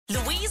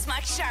Louise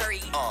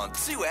McSharry on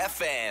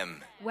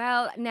 2FM.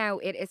 Well, now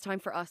it is time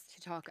for us to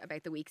talk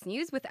about the week's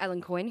news with Ellen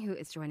Coyne, who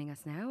is joining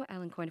us now.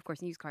 Ellen Coyne, of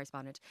course, news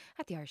correspondent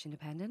at the Irish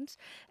Independent.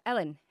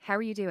 Ellen, how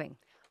are you doing?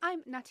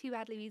 I'm not too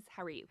bad, Louise.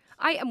 How are you?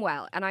 I am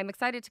well, and I'm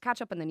excited to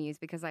catch up on the news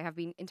because I have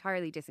been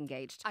entirely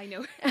disengaged. I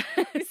know.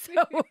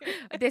 So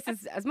this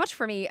is as much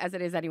for me as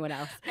it is anyone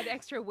else. An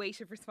extra weight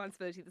of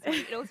responsibility this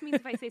morning. It also means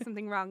if I say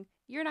something wrong,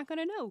 you're not going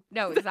to know.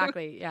 No,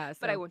 exactly. Yeah. So.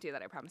 But I won't do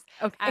that, I promise.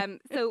 Okay.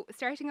 So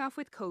starting off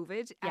with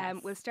COVID, Yes.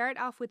 we'll start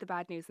off with the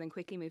bad news and then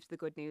quickly move to the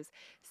good news.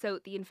 So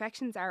the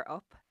infections are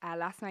up.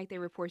 Last night they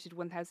reported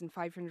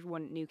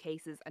 1,501 new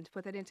cases. And to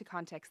put that into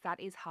context,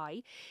 that is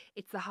high.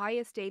 It's the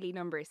highest daily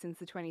number since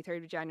the 23rd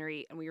of January.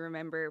 And we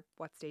remember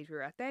what stage we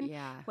were at then,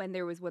 when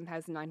there was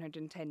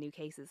 1,910 new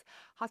cases.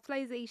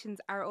 Hospitalisations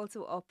are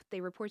also up.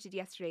 They reported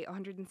yesterday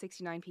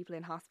 169 people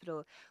in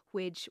hospital,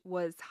 which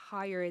was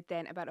higher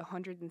than about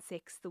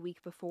 106 the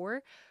week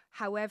before.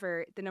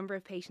 However, the number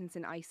of patients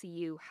in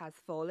ICU has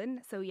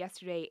fallen. So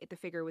yesterday the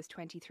figure was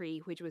 23,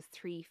 which was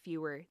 3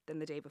 fewer than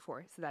the day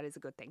before. So that is a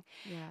good thing.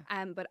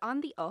 Yeah. But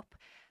on the up,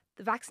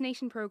 the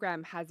vaccination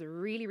programme has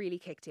really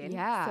kicked in.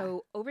 Yeah.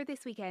 So over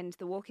this weekend,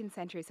 the walk-in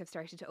centres have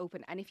started to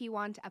open. And if you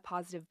want a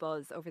positive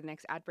buzz over the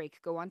next ad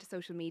break, go onto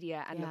social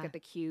media and look at the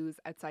queues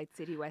outside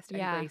City West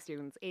and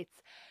Greystones.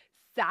 It's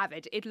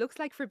savage. It looks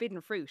like forbidden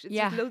fruit. It's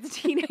just loads of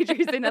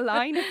teenagers in a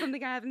line. It's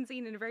something I haven't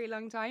seen in a very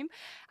long time.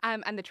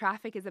 And the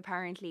traffic is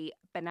apparently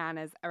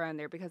bananas around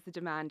there because the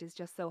demand is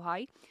just so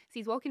high. So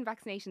these walk-in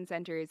vaccination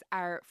centres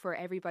are for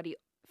everybody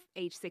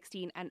age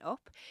 16 and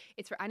up.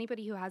 It's for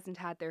anybody who hasn't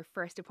had their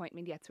first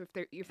appointment yet. So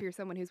if you're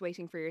someone who's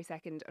waiting for your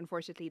second,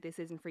 unfortunately this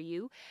isn't for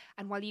you.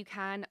 And while you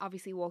can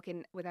obviously walk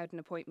in without an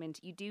appointment,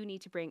 you do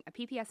need to bring a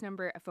PPS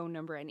number, a phone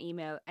number, an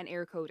email, an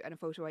air code and a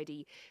photo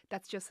ID.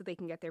 That's just so they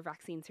can get their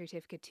vaccine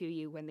certificate to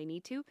you when they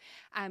need to.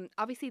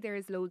 Obviously there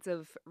is loads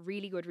of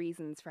really good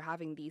reasons for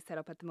having these set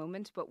up at the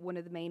moment, but one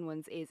of the main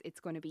ones is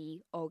it's going to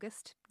be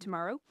August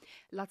tomorrow.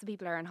 Lots of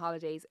people are on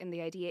holidays, and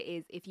the idea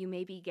is if you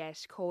maybe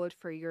get called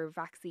for your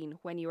vaccine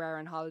when you are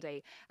on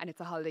holiday and it's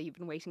a holiday you've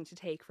been waiting to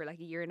take for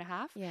like a year and a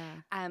half,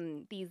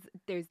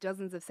 there's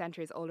dozens of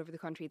centres all over the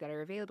country that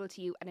are available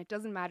to you, and it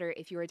doesn't matter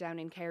if you're down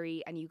in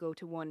Kerry and you go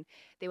to one,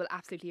 they will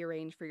absolutely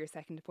arrange for your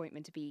second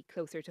appointment to be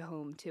closer to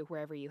home, to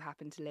wherever you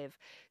happen to live.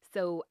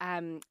 So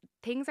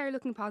things are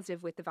looking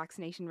positive with the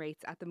vaccination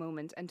rates at the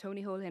moment, and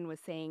Tony Holohan was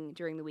saying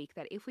during the week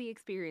that if we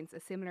experience a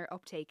similar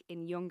uptake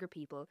in younger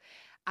people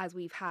as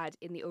we've had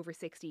in the over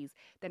 60s,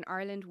 then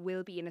Ireland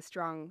will be in a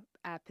strong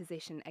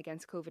position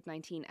against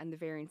COVID-19 and the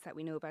variants that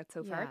we know about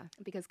so far,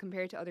 because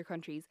compared to other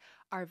countries,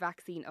 our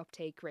vaccine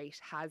uptake rate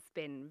has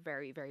been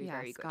very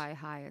good. Sky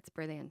high. It's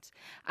brilliant.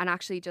 And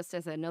actually, just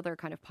as another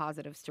kind of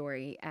positive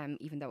story,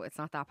 even though it's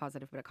not that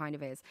positive, but it kind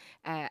of is,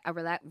 a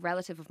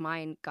relative of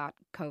mine got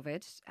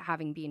COVID,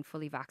 having been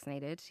fully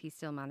vaccinated. He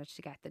still managed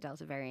to get the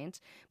Delta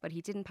variant, but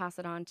he didn't pass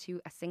it on to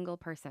a single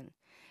person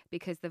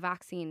because the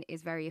vaccine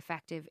is very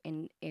effective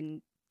in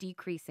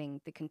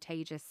decreasing the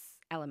contagious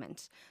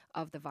element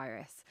of the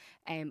virus.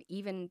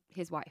 Even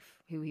his wife,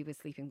 who he was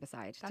sleeping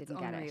beside, didn't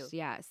get it.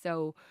 Yeah.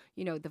 So,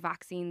 the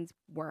vaccines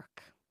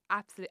work.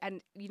 Absolutely.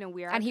 And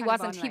we are, and he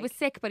was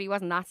sick, but he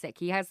wasn't that sick.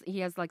 He has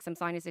like some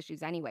sinus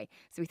issues anyway,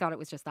 so we thought it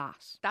was just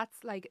that.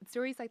 That's like,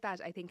 stories like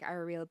that I think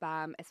are a real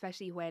balm,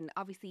 especially when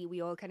obviously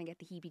we all kind of get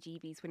the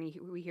heebie-jeebies when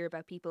we hear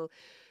about people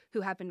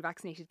who have been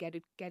vaccinated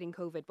getting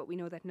COVID, but we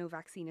know that no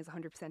vaccine is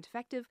 100%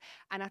 effective.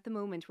 And at the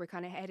moment we're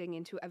kind of heading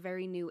into a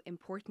very new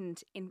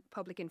important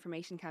public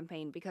information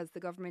campaign, because the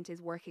government is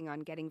working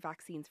on getting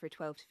vaccines for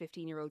 12 to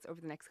 15 year olds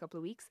over the next couple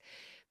of weeks.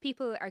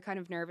 People are kind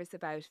of nervous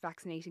about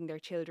vaccinating their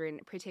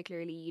children,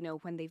 particularly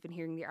when they've been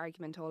hearing the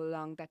argument all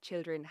along that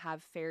children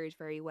have fared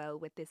very well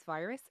with this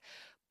virus.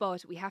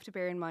 But we have to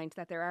bear in mind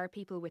that there are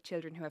people with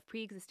children who have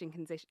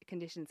pre-existing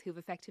conditions who've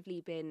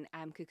effectively been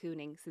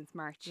cocooning since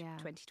March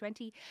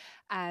 2020.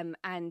 And,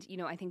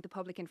 I think the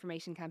public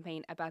information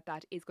campaign about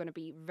that is going to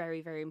be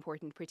very, very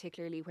important,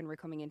 particularly when we're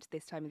coming into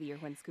this time of the year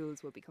when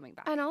schools will be coming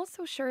back. And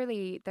also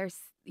surely there's,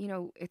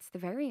 it's the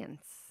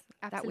variants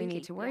that we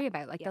need to worry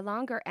about. Like the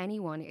longer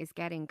anyone is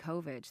getting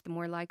COVID, the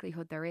more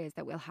likelihood there is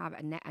that we'll have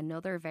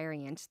another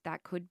variant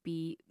that could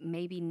be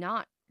maybe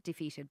not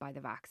defeated by the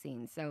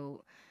vaccine.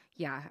 So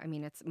yeah, I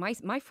mean, it's my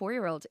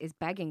 4-year-old is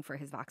begging for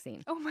his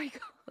vaccine. Oh my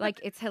God. Like,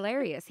 it's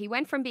hilarious. He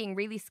went from being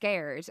really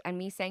scared and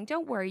me saying,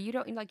 don't worry, you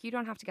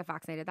don't have to get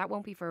vaccinated. That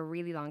won't be for a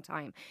really long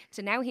time.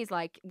 So now he's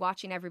like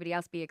watching everybody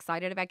else be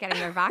excited about getting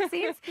their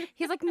vaccines.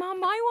 He's like,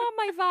 Mom, I want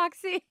my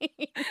vaccine.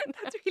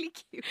 That's really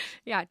cute.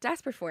 Yeah,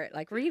 desperate for it.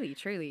 Like, really,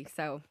 truly.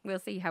 So we'll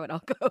see how it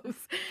all goes.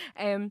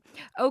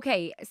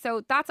 Okay,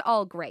 so that's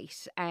all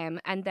great.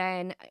 And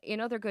then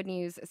in other good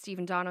news,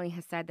 Stephen Donnelly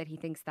has said that he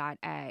thinks that,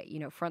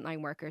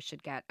 frontline workers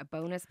should get a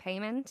bonus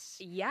payment.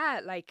 Yeah,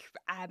 like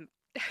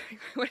I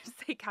want to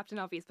say Captain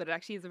Obvious, but it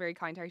actually is a very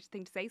kind-hearted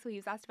thing to say. So he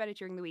was asked about it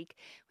during the week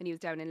when he was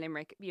down in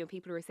Limerick. You know,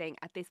 people were saying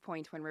at this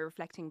point, when we're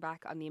reflecting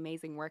back on the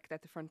amazing work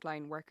that the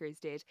frontline workers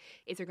did,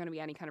 is there going to be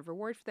any kind of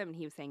reward for them? And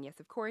he was saying yes,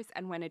 of course.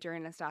 And when a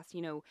journalist asked,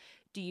 you know,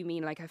 do you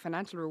mean like a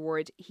financial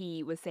reward?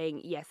 He was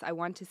saying, yes, I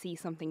want to see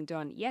something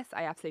done. Yes,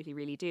 I absolutely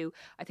really do.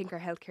 I think our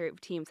healthcare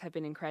teams have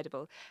been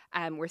incredible.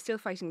 We're still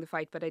fighting the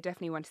fight, but I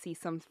definitely want to see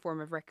some form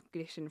of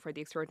recognition for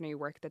the extraordinary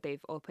work that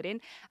they've all put in.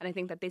 And I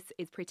think that this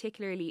is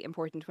particularly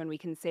important when we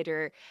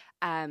consider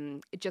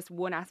just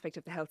one aspect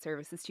of the health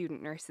service, the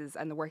student nurses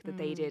and the work that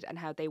they did, and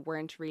how they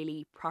weren't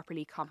really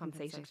properly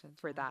compensated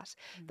for that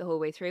the whole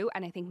way through.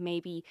 And I think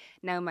maybe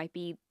now might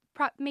be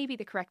maybe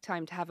the correct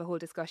time to have a whole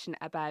discussion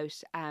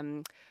about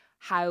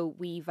how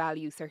we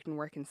value certain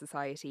work in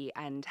society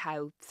and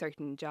how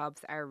certain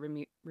jobs are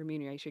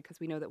remunerated,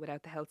 because we know that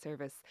without the health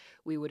service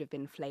we would have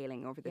been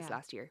flailing over this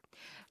last year.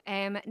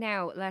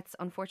 Now let's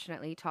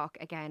unfortunately talk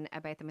again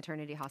about the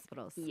maternity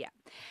hospitals. Yeah.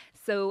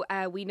 So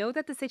we know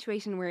that the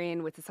situation we're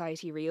in with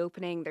society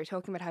reopening, they're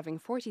talking about having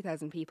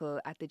 40,000 people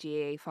at the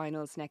GAA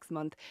finals next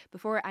month.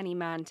 Before any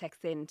man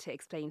texts in to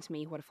explain to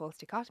me what a false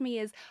dichotomy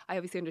is, I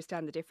obviously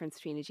understand the difference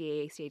between a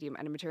GAA stadium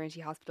and a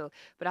maternity hospital,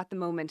 but at the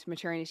moment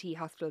maternity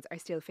hospitals are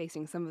still facing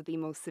some of the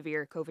most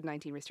severe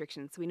COVID-19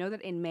 restrictions. So we know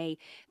that in May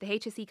the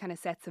HSE kind of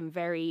set some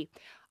very,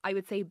 I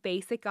would say,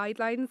 basic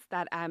guidelines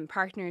that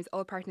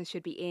all partners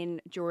should be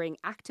in during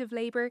active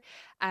labour,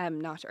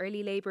 not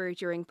early labour,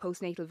 during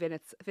postnatal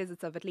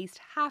visits of at least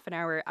half an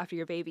hour after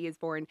your baby is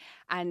born,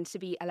 and to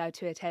be allowed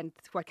to attend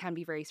what can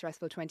be very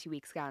stressful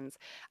 20-week scans.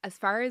 As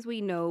far as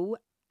we know,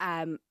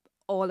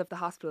 all of the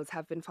hospitals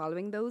have been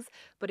following those.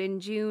 But in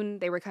June,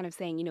 they were kind of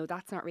saying, you know,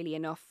 that's not really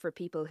enough for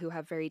people who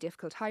have very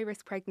difficult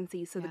high-risk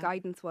pregnancies. So the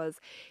guidance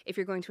was, if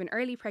you're going to an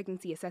early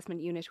pregnancy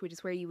assessment unit, which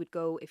is where you would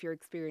go if you're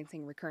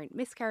experiencing recurrent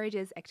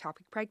miscarriages,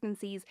 ectopic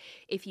pregnancies,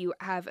 if you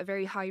have a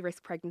very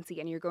high-risk pregnancy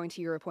and you're going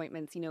to your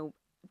appointments, you know,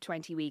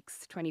 20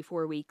 weeks,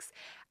 24 weeks,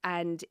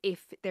 and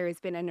if there has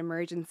been an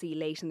emergency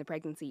late in the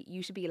pregnancy,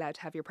 you should be allowed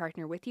to have your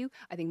partner with you.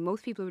 I think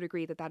most people would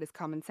agree that that is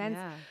common sense.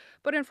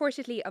 But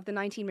unfortunately, of the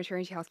 19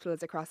 maternity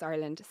hospitals across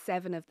Ireland,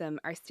 7 of them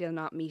are still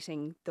not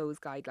meeting those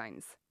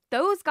guidelines.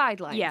 Those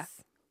guidelines? Yeah.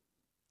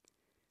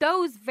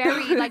 Those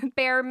very, like,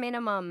 bare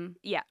minimum.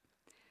 Yeah.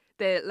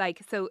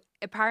 So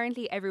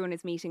apparently everyone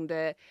is meeting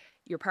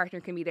your partner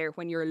can be there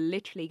when you're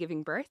literally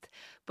giving birth.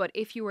 But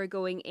if you are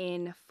going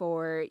in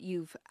for,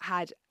 you've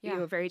had you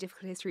know, a very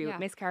difficult history with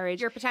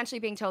miscarriage, you're potentially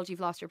being told you've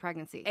lost your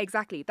pregnancy.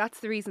 Exactly. That's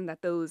the reason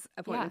that those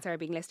appointments are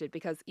being listed,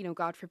 because, you know,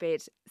 God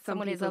forbid,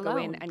 someone people go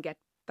in and get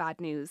bad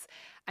news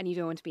and you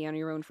don't want to be on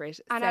your own for it.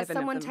 And as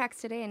someone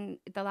texted in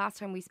the last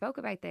time we spoke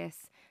about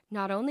this,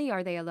 not only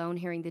are they alone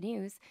hearing the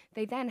news,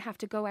 they then have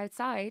to go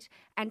outside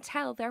and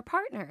tell their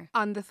partner.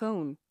 On the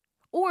phone.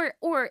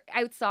 Or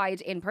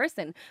outside in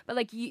person. But,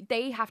 like,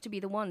 they have to be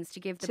the ones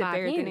to give the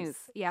bad news.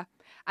 Yeah.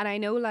 And I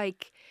know,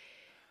 like,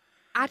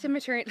 at a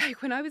maternity,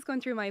 like, when I was going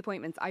through my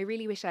appointments, I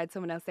really wish I had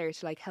someone else there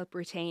to, like, help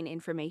retain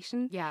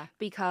information. Yeah.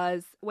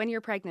 Because when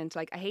you're pregnant,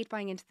 like, I hate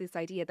buying into this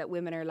idea that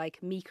women are,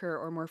 like, meeker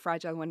or more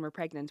fragile when we're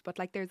pregnant. But,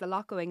 like, there's a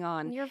lot going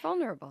on. And you're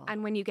vulnerable.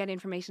 And when you get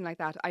information like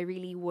that, I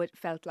really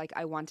felt like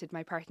I wanted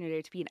my partner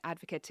there to be an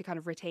advocate to kind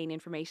of retain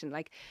information.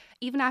 Like,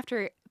 even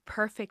after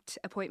perfect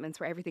appointments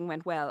where everything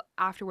went well,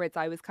 afterwards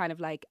I was kind of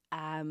like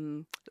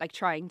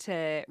trying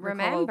to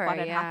remember what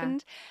had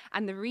happened.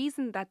 And the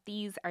reason that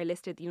these are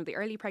listed, you know, the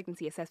early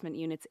pregnancy assessment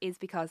units, is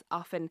because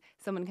often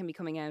someone can be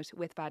coming out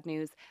with bad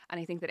news. And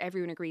I think that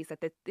everyone agrees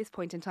that at this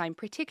point in time,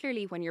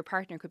 particularly when your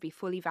partner could be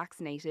fully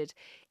vaccinated,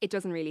 it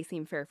doesn't really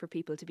seem fair for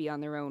people to be on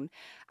their own.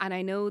 And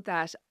I know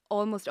that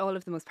almost all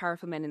of the most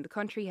powerful men in the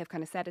country have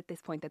kind of said at this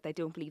point that they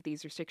don't believe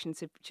these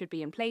restrictions should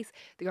be in place.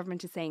 The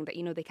government is saying that,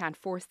 you know, they can't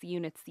force the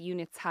units. The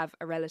units have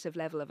a relative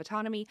level of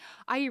autonomy.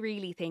 I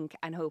really think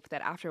and hope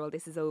that after all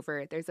this is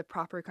over, there's a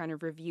proper kind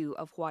of review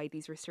of why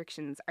these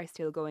restrictions are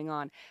still going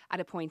on at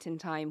a point in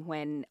time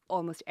when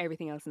almost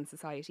everything else in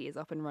society is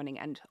up and running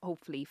and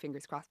hopefully,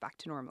 fingers crossed, back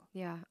to normal.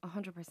 Yeah,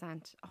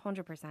 100%.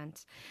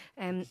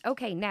 100%.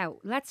 Okay, now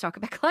let's talk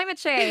about climate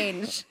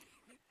change.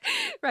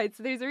 Right,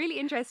 so there's a really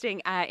interesting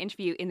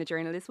interview in the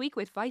Journal this week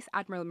with Vice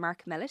Admiral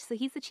Mark Mellett. So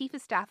he's the Chief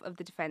of Staff of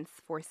the Defence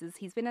Forces.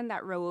 He's been in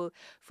that role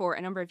for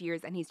a number of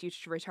years and he's due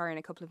to retire in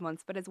a couple of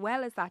months. But as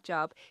well as that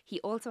job, he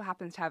also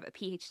happens to have a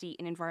PhD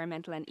in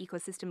environmental and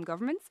ecosystem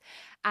governance.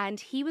 And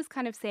he was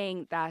kind of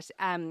saying that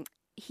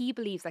he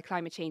believes that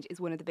climate change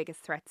is one of the biggest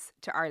threats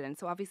to Ireland.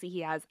 So obviously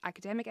he has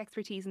academic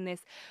expertise in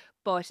this,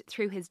 but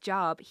through his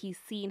job, he's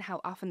seen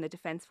how often the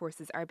Defence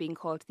Forces are being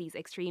called to these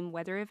extreme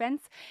weather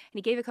events. And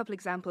he gave a couple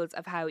examples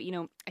of how, you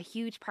know, a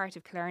huge part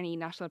of Killarney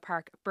National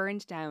Park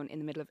burned down in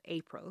the middle of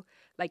April.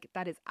 Like,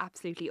 that is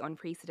absolutely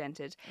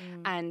unprecedented.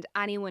 And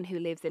anyone who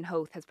lives in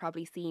Howth has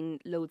probably seen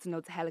loads and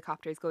loads of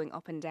helicopters going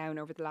up and down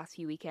over the last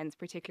few weekends,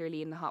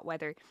 particularly in the hot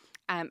weather.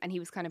 And he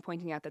was kind of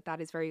pointing out that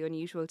that is very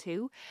unusual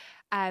too.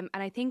 And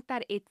I think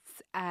that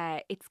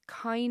it's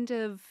kind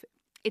of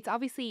it's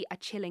obviously a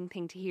chilling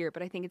thing to hear,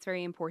 but I think it's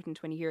very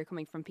important when you hear it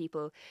coming from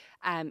people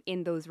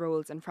in those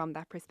roles and from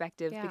that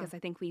perspective, because I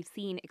think we've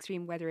seen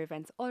extreme weather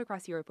events all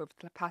across Europe over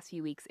the past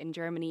few weeks, in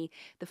Germany,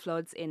 the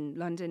floods in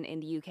London, in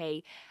the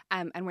UK,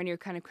 and when you're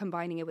kind of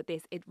combining it with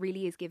this, it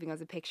really is giving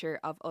us a picture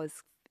of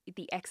us,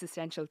 the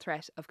existential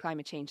threat of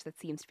climate change that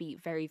seems to be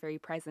very, very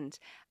present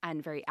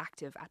and very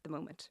active at the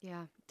moment.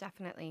 Yeah,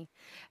 definitely.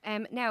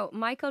 Now,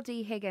 Michael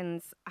D.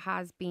 Higgins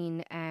has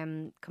been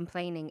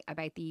complaining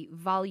about the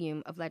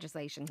volume of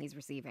legislation he's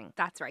receiving.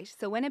 That's right.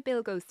 So when a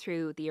bill goes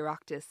through the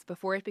Oireachtas,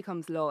 before it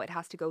becomes law, it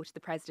has to go to the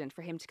president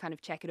for him to kind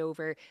of check it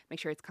over, make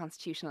sure it's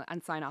constitutional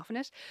and sign off on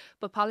it.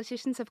 But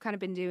politicians have kind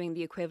of been doing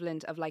the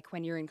equivalent of like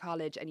when you're in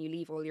college and you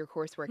leave all your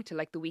coursework to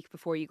like the week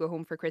before you go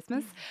home for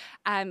Christmas.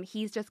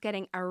 He's just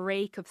getting a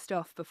rake of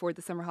stuff before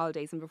the summer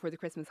holidays and before the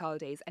Christmas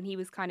holidays. And he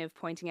was kind of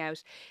pointing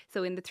out,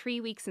 so in the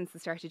 3 weeks since the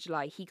start of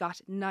July, he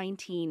got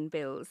 19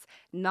 bills.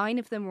 9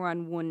 of them were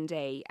on one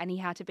day, and he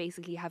had to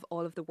basically have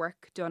all of the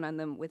work done on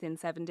them within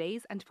 7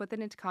 days. And to put that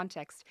into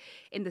context,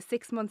 in the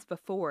 6 months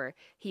before,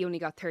 he only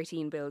got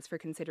 13 bills for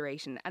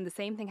consideration. And the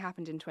same thing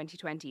happened in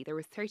 2020. There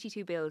was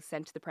 32 bills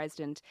sent to the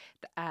president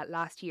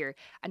last year,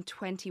 and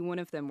 21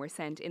 of them were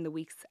sent in the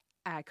weeks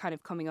kind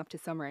of coming up to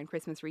summer and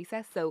Christmas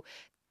recess. So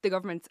the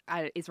government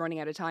is running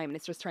out of time, and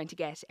it's just trying to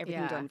get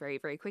everything done very,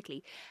 very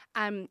quickly.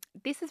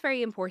 This is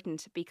very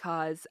important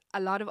because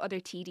a lot of other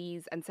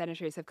TDs and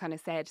senators have kind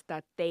of said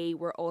that they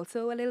were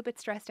also a little bit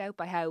stressed out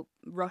by how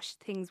rushed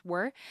things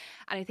were.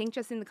 And I think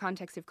just in the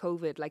context of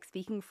COVID, like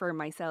speaking for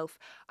myself,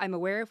 I'm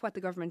aware of what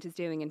the government is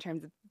doing in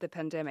terms of the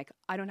pandemic.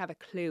 I don't have a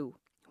clue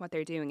what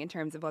they're doing in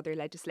terms of other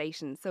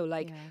legislation. So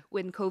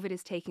when COVID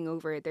is taking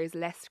over, there's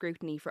less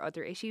scrutiny for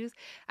other issues,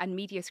 and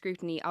media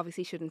scrutiny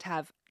obviously shouldn't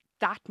have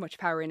that much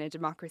power in a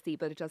democracy,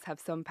 but it does have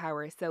some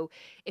power. So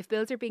if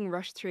bills are being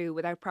rushed through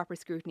without proper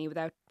scrutiny,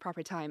 without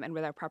proper time and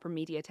without proper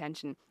media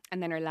attention,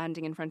 and then are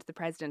landing in front of the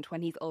president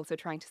when he's also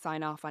trying to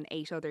sign off on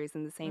 8 others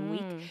in the same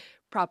week,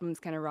 problems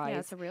can arise. Yeah,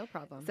 it's a real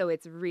problem. So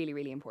it's really,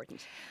 really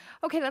important.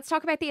 Okay, let's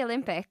talk about the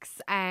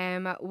Olympics.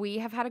 We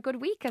have had a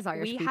good week as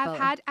Irish people. We have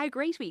had a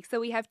great week. So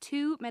we have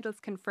 2 medals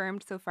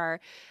confirmed so far.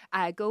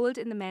 Gold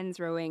in the men's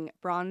rowing,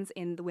 bronze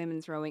in the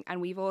women's rowing. And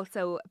we've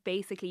also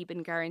basically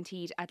been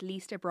guaranteed at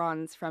least a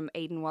bronze from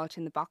Aidan Walsh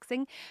in the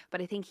boxing.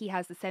 But I think he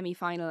has the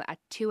semi-final at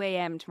 2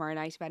 a.m. tomorrow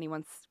night if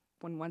anyone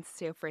wants to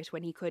stay up for it,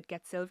 when he could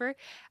get silver.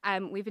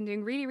 We've been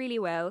doing really, really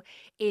well.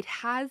 It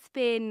has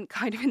been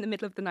kind of in the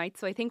middle of the night.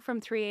 So I think from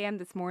 3 a.m.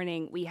 this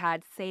morning, we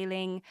had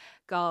sailing,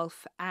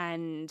 golf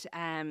and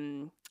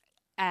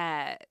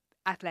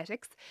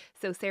athletics.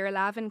 So Sarah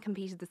Lavin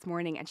competed this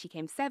morning and she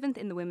came 7th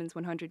in the women's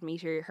 100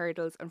 metre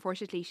hurdles.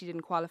 Unfortunately, she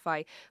didn't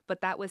qualify,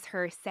 but that was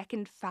her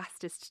second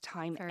fastest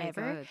time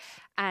ever. Good.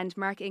 And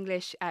Mark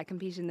English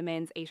competed in the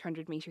men's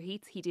 800 metre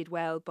heats. He did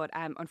well, but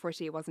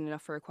unfortunately it wasn't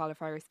enough for a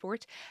qualifier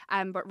sport.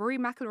 But Rory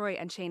McIlroy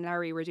and Shane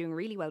Lowry were doing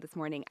really well this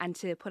morning. And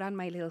to put on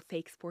my little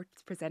fake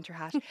sports presenter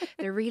hat,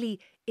 they're really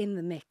in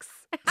the mix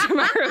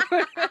tomorrow.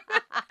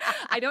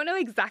 I don't know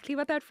exactly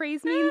what that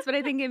phrase means, but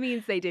I think it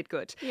means they did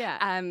good.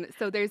 Yeah.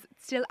 So there's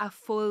still a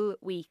full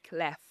week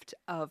left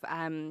of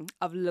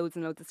loads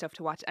and loads of stuff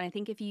to watch. And I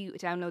think if you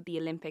download the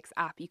Olympics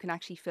app, you can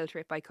actually filter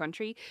it by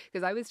country.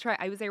 Because I was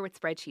there with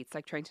spreadsheets,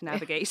 like trying to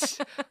navigate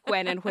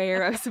when and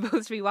where I was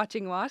supposed to be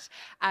watching what.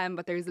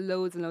 But there's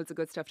loads and loads of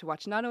good stuff to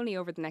watch, not only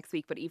over the next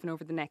week, but even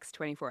over the next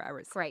 24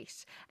 hours.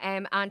 Great.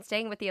 And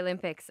staying with the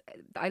Olympics,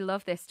 I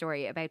love this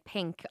story about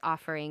Pink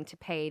offering to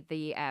pay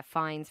the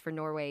fines for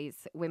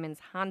Norway's women's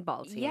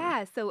handball team.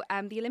 Yeah, so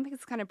the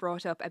Olympics kind of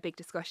brought up a big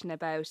discussion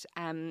about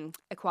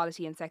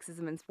equality and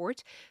sexism in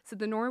sport. So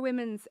the Norwegian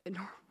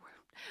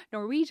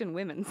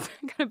women's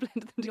kind of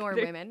blended them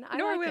together. Norwomen.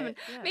 Norwomen.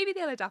 Yeah. Maybe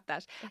they'll adopt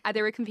that.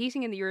 They were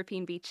competing in the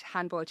European Beach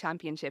Handball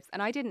Championships,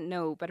 and I didn't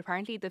know, but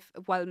apparently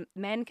while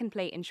men can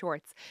play in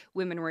shorts,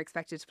 women were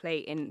expected to play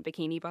in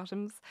bikini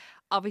bottoms.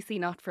 Obviously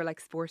not for like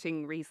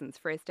sporting reasons,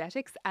 for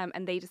aesthetics.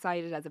 And they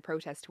decided as a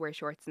protest to wear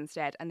shorts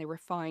instead, and they were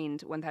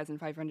fined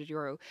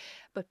 €1,500.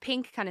 But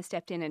Pink kind of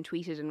stepped in and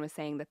tweeted and was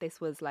saying that this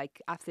was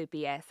like absolute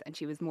BS, and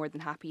she was more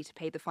than happy to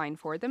pay the fine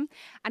for them.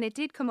 And it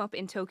did come up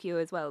in Tokyo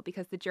as well,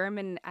 because the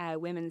German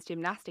women's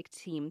gymnastic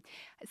team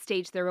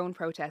staged their own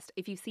protest.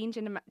 If you've seen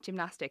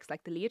gymnastics,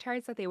 like the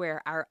leotards that they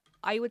wear are,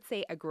 I would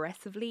say,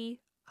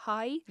 aggressively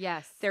high.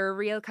 Yes. They're a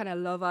real kind of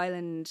Love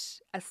Island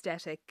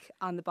aesthetic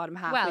on the bottom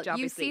half. Well, which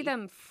obviously, you see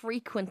them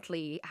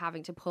frequently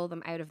having to pull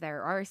them out of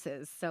their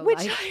arses. So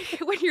which,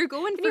 when you're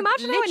going can you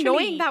imagine how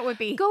annoying that would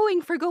be?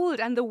 Going for gold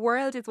and the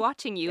world is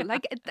watching you.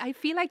 Like, I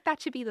feel like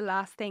that should be the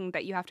last thing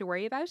that you have to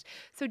worry about.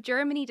 So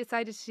Germany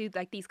decided to do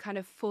like these kind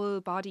of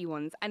full body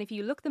ones. And if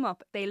you look them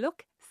up, they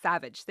look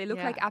savage. They look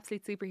like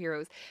absolute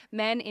superheroes.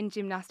 Men in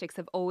gymnastics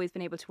have always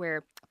been able to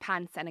wear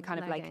pants and a kind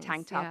of like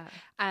tank top.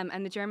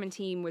 And the German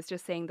team was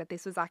just saying that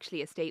this was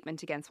actually a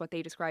statement against what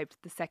they described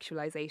the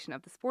sexualization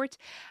of the sport.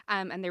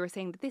 And they were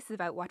saying that this is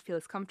about what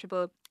feels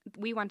comfortable.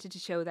 We wanted to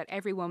show that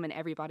every woman,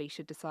 everybody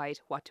should decide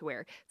what to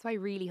wear. So I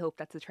really hope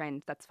that's a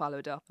trend that's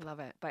followed up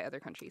by other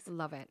countries.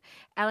 Love it.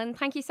 Ellen,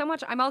 thank you so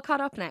much. I'm all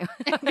caught up now.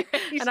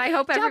 And I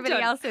hope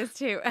everybody else is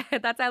too.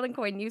 That's Ellen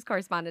Coyne, news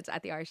correspondent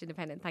at the Irish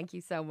Independent. Thank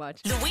you so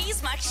much.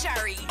 Louise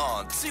McSharry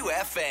on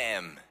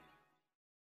 2FM.